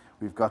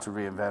 we've got to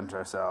reinvent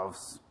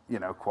ourselves,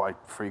 quite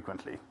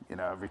frequently,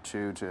 every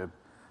 2 to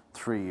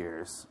 3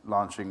 years,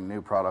 launching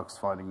new products,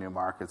 finding new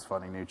markets,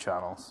 finding new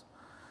channels.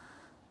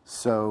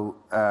 So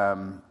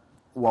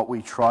what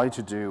we try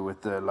to do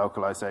with the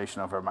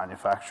localization of our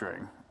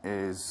manufacturing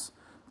is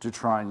to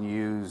try and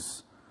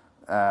use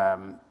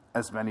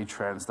as many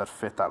trends that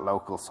fit that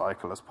local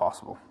cycle as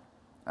possible.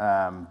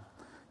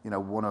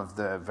 One of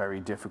the very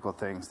difficult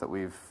things that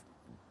we've,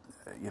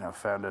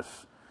 found it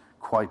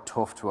quite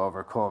tough to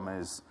overcome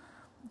is,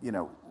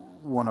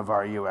 one of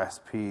our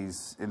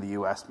USPs in the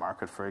US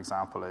market, for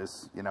example,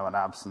 is, an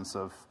absence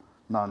of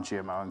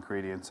non-GMO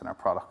ingredients in our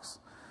products,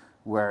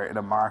 where in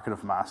a market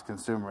of mass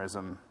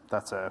consumerism,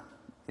 that's a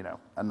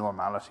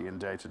normality in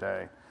day to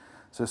day.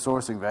 So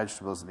sourcing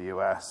vegetables in the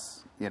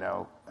US,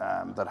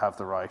 that have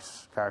the right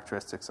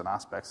characteristics and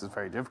aspects is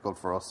very difficult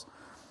for us.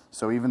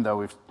 So even though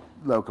we've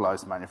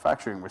localized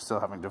manufacturing, we're still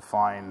having to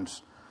find,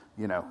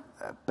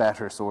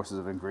 better sources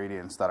of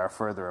ingredients that are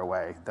further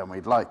away than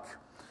we'd like.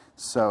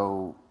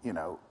 So,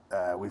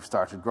 we've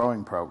started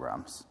growing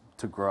programs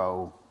to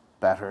grow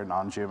better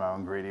non-GMO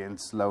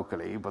ingredients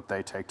locally, but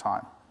they take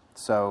time.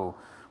 So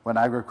when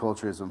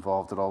agriculture is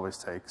involved, it always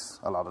takes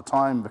a lot of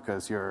time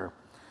because you're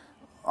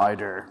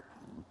either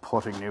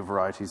putting new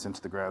varieties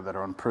into the ground that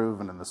are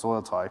unproven in the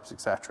soil types,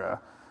 etc.,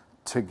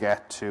 to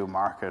get to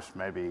market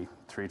maybe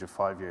 3 to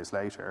 5 years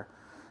later,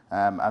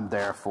 and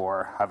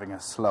therefore having a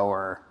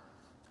slower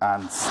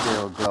and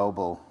still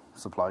global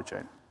supply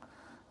chain.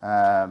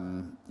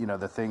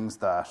 The things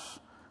that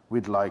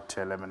we'd like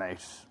to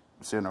eliminate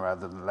sooner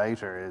rather than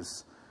later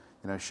is,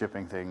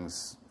 shipping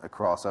things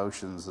across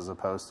oceans as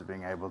opposed to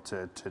being able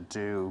to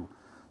do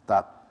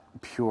that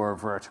pure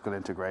vertical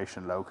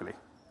integration locally.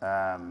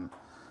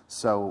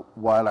 So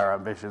while our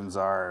ambitions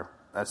are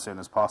as soon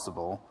as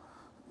possible,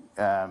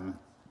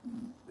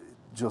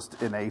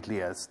 just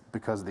innately,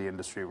 because of the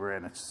industry we're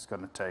in, it's just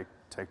going to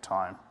take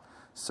time.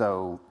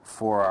 So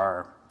for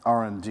our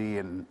R&D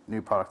and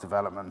new product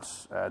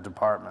development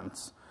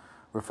departments,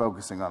 we're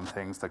focusing on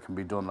things that can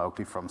be done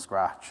locally from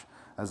scratch,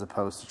 as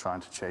opposed to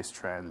trying to chase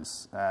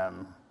trends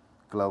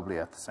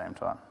globally at the same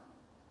time.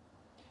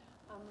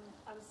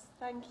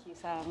 Thank you,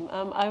 Sam.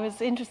 I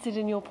was interested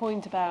in your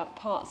point about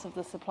parts of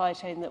the supply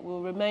chain that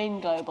will remain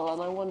global,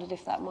 and I wondered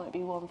if that might be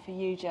one for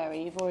you,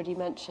 Jerry. You've already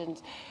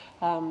mentioned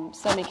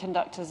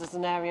semiconductors as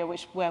an area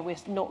where we're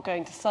not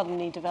going to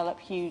suddenly develop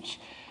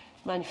huge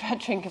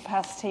manufacturing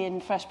capacity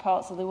in fresh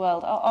parts of the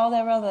world. Are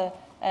there other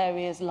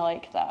areas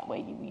like that where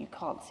you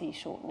can't see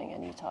shortening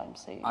anytime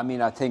soon? I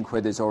mean, I think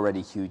where there's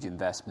already huge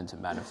investment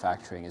in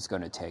manufacturing is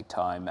going to take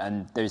time,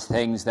 and there's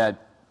things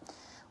that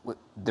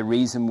the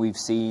reason we've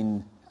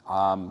seen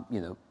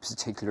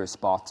particular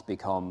spots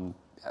become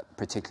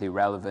particularly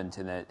relevant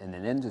in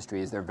an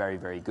industry is they're very,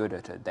 very good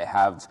at it. They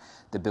have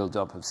the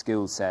build-up of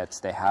skill sets,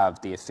 they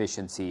have the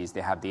efficiencies, they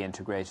have the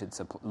integrated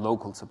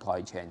local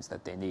supply chains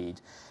that they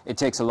need. It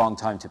takes a long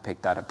time to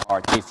pick that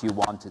apart if you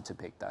wanted to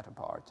pick that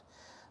apart.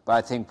 But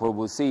I think what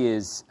we'll see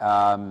is,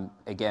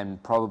 again,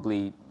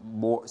 probably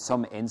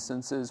some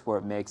instances where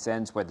it makes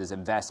sense, where there's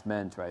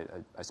investment, right?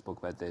 I spoke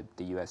about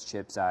the US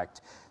CHIPS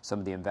Act, some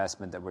of the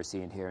investment that we're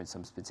seeing here in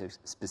some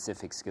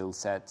specific skill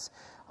sets.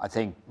 I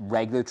think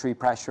regulatory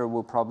pressure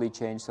will probably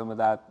change some of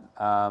that,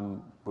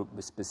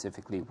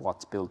 specifically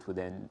what's built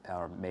within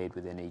or made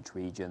within each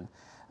region.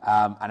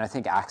 And I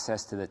think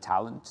access to the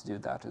talent to do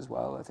that as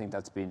well. I think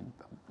that's been,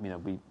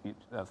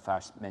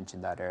 Fash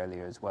mentioned that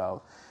earlier as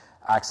well.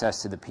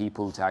 Access to the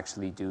people to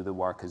actually do the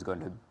work is going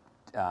to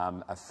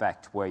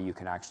affect where you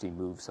can actually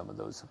move some of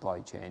those supply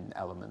chain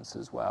elements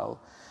as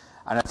well.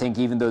 And I think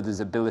even though there's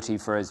ability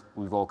for us,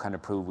 we've all kind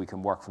of proved we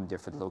can work from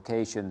different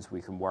locations, we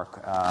can work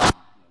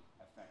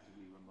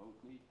effectively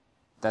remotely.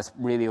 That's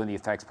really only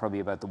affects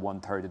probably about the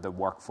 1/3 of the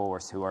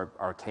workforce who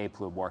are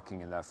capable of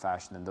working in that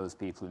fashion, and those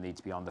people who need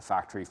to be on the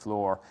factory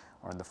floor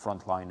or on the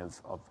front line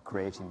of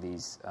creating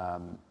these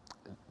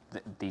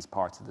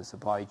parts of the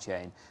supply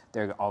chain.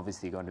 They're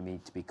obviously going to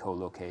need to be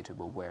co-located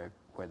with where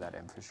that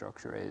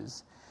infrastructure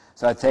is.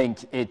 So I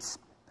think it's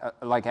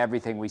like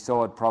everything, we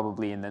saw it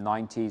probably in the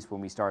 90s when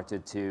we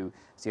started to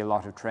see a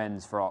lot of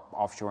trends for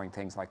offshoring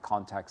things like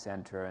contact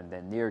center and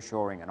then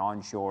nearshoring and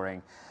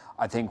onshoring.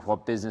 I think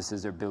what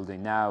businesses are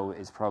building now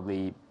is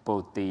probably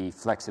both the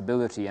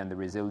flexibility and the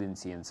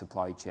resiliency in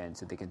supply chain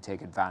so they can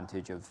take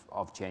advantage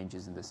of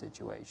changes in the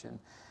situation.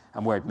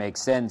 And where it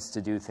makes sense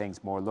to do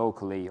things more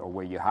locally, or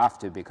where you have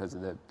to because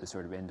of the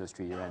sort of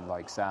industry you're in,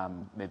 like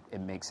Sam, it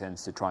makes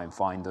sense to try and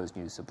find those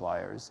new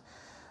suppliers.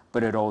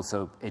 But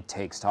it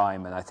takes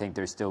time, and I think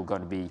there's still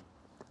going to be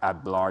a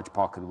large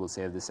pocket, we'll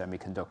say, of the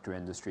semiconductor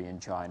industry in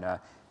China,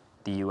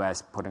 the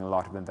US putting a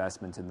lot of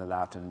investment into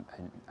that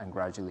and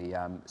gradually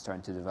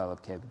starting to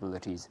develop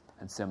capabilities,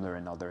 and similar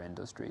in other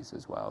industries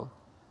as well.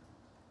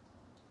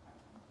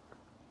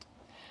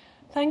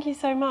 Thank you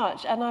so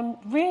much. And I'm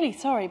really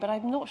sorry, but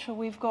I'm not sure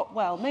we've got,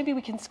 well, maybe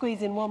we can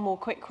squeeze in one more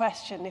quick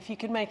question. If you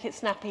could make it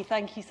snappy,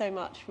 thank you so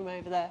much from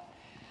over there.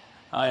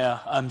 Hi,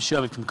 I'm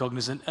Sherwood from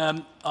Cognizant.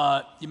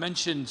 You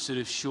mentioned sort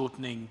of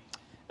shortening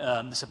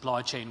the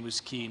supply chain was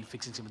key in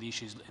fixing some of the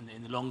issues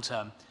in the long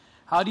term.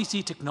 How do you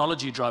see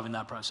technology driving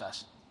that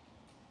process?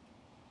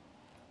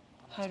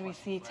 How do we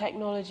see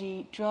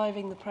technology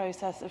driving the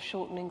process of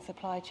shortening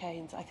supply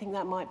chains? I think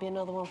that might be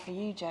another one for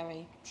you,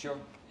 Jerry. Sure.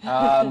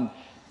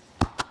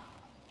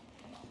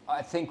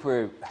 I think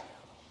we've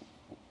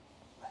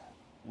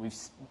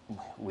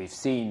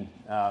seen,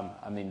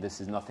 I mean, this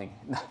is nothing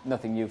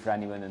new for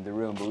anyone in the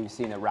room, but we've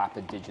seen a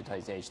rapid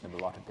digitization of a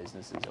lot of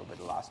businesses over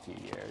the last few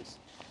years.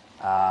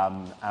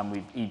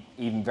 And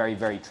even very,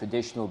 very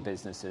traditional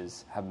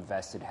businesses have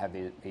invested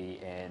heavily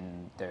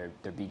in their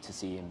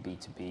B2C and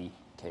B2B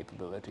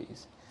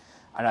capabilities.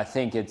 And I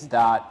think it's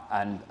that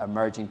and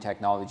emerging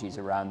technologies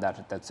around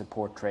that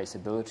support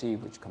traceability,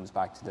 which comes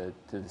back to the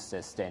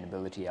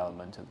sustainability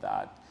element of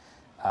that.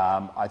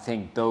 I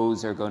think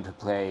those are going to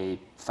play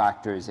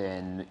factors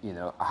in,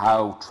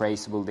 how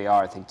traceable they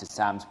are. I think to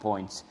Sam's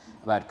point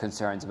about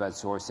concerns about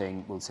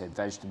sourcing, we'll say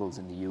vegetables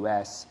in the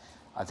US,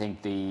 I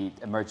think the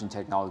emerging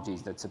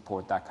technologies that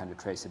support that kind of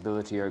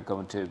traceability are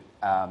going to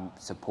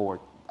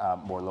support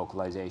more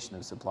localization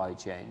of supply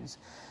chains.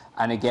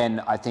 And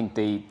again, I think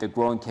the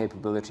growing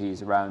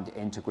capabilities around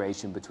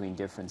integration between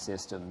different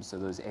systems, so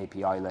those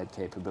API-led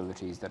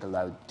capabilities that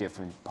allow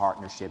different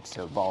partnerships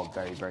to evolve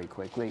very, very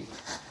quickly.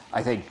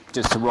 I think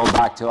just to roll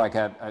back to like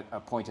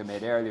a point I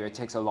made earlier, it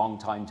takes a long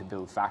time to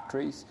build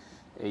factories.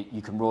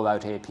 You can roll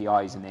out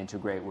APIs and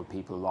integrate with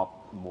people a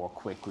lot more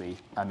quickly.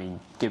 I mean,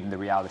 given the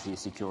reality of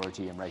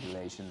security and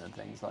regulation and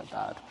things like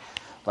that.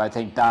 But I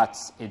think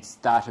it's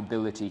that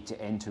ability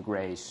to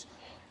integrate,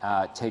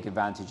 take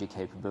advantage of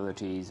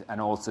capabilities,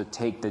 and also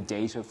take the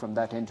data from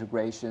that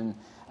integration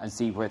and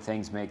see where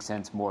things make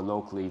sense more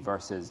locally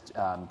versus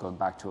going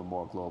back to a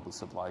more global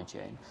supply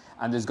chain.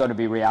 And there's going to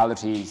be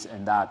realities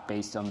in that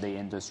based on the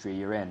industry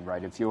you're in,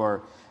 right? If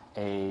you're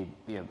a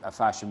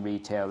fashion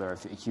retailer,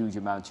 if a huge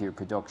amount of your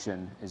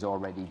production is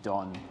already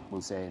done,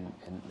 we'll say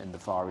in the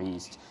Far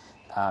East,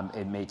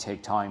 it may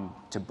take time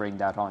to bring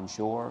that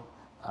onshore.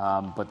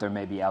 But there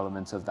may be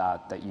elements of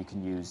that you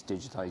can use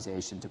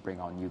digitization to bring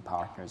on new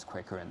partners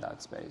quicker in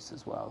that space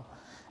as well.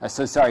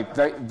 So sorry,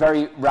 very,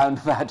 very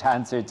roundabout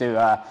answer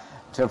to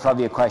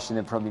probably a question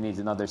that probably needs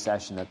another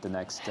session at the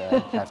next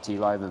FT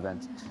Live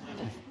event.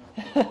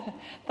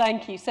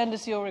 Thank you. Send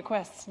us your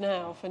requests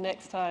now for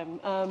next time.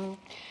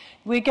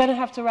 We're going to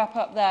have to wrap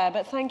up there,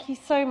 but thank you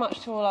so much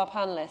to all our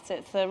panellists.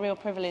 It's a real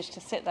privilege to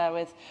sit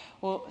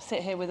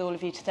here with all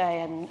of you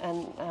today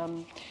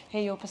and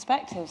hear your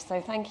perspectives.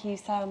 So thank you,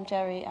 Sam,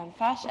 Jerry, and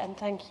Fash, and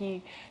thank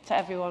you to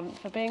everyone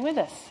for being with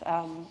us.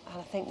 And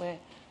I think we're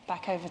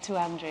back over to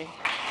Andrew.